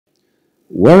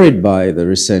Worried by the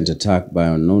recent attack by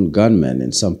unknown gunmen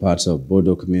in some parts of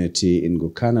Bodo Community in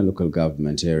Gokana Local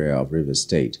Government area of Rivers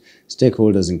State,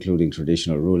 stakeholders including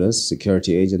traditional rulers,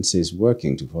 security agencies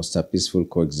working to foster peaceful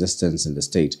coexistence in the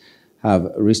state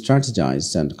have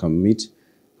re-strategized and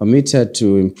committed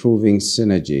to improving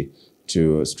synergy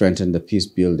to strengthen the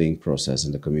peace-building process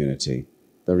in the community.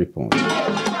 The report.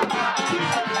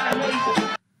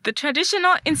 The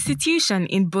traditional institution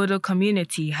in Bodo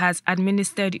Community has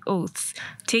administered oaths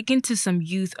taken to some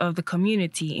youth of the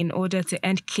community in order to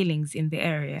end killings in the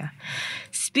area.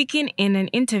 Speaking in an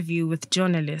interview with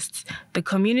journalists, the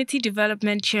Community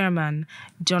Development Chairman,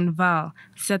 John Val,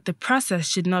 said the process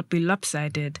should not be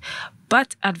lopsided,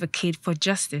 but advocate for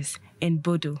justice in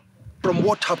Bodo. From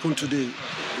what happened today,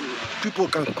 people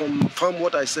can confirm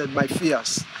what I said, my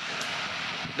fears,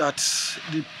 that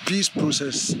the peace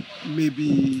process may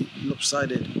be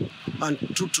lopsided, and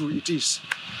true it is.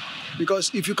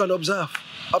 Because if you can observe,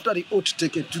 after the oath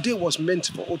taken, today was meant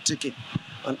for oath taking,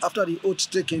 and after the oath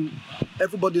taken,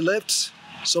 everybody left.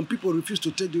 Some people refused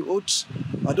to take the oath.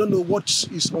 I don't know what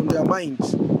is on their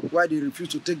minds, why they refuse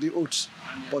to take the oath.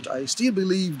 But I still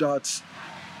believe that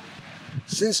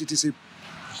since it is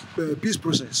a peace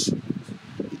process,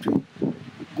 it will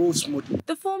go smoothly.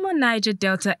 The former Niger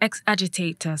Delta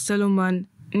ex-agitator Solomon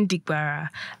Ndigbara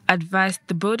advised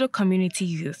the Bodo community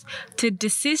youth to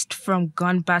desist from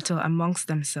gun battle amongst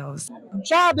themselves.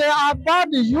 So they advise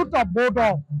the youth of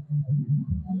Bodo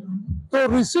to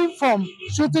receive from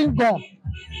shooting gun,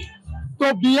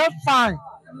 to behave fine,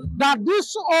 that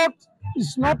this oath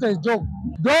is not a joke.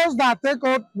 Those that take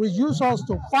oath will use us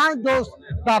to find those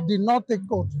that did not take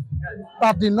oath,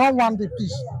 that did not want the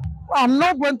peace. I'm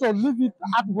not going to leave it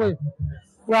that way.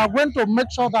 We are going to make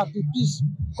sure that the peace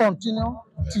continue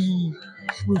till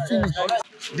we finish.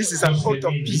 This is an oath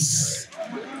of peace.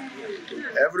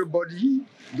 Everybody,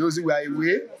 those who are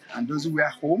away and those who are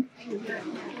home,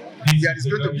 there is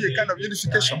going to be a kind of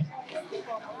unification.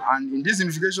 And in this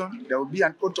unification, there will be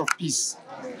an oath of peace,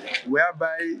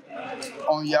 whereby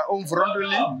on your own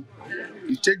voluntarily,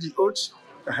 you take the oath.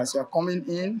 As you are coming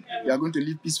in, you are going to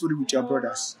live peacefully with your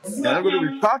brothers. You are not going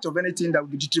to be part of anything that will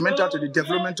be detrimental to the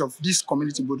development of this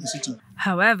community, Bodo City.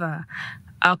 However,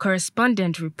 our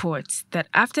correspondent reports that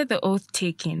after the oath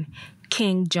taken,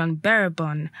 King John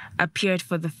Berabon appeared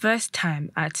for the first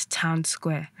time at Town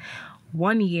Square,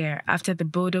 1 year after the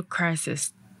Bodo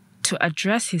crisis, to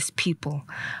address his people,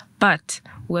 but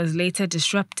was later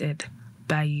disrupted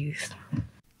by youth.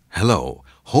 Hello,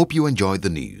 hope you enjoyed the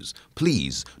news.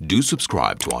 Please do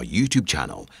subscribe to our YouTube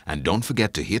channel and don't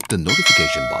forget to hit the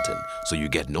notification button so you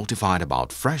get notified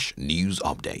about fresh news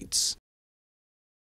updates.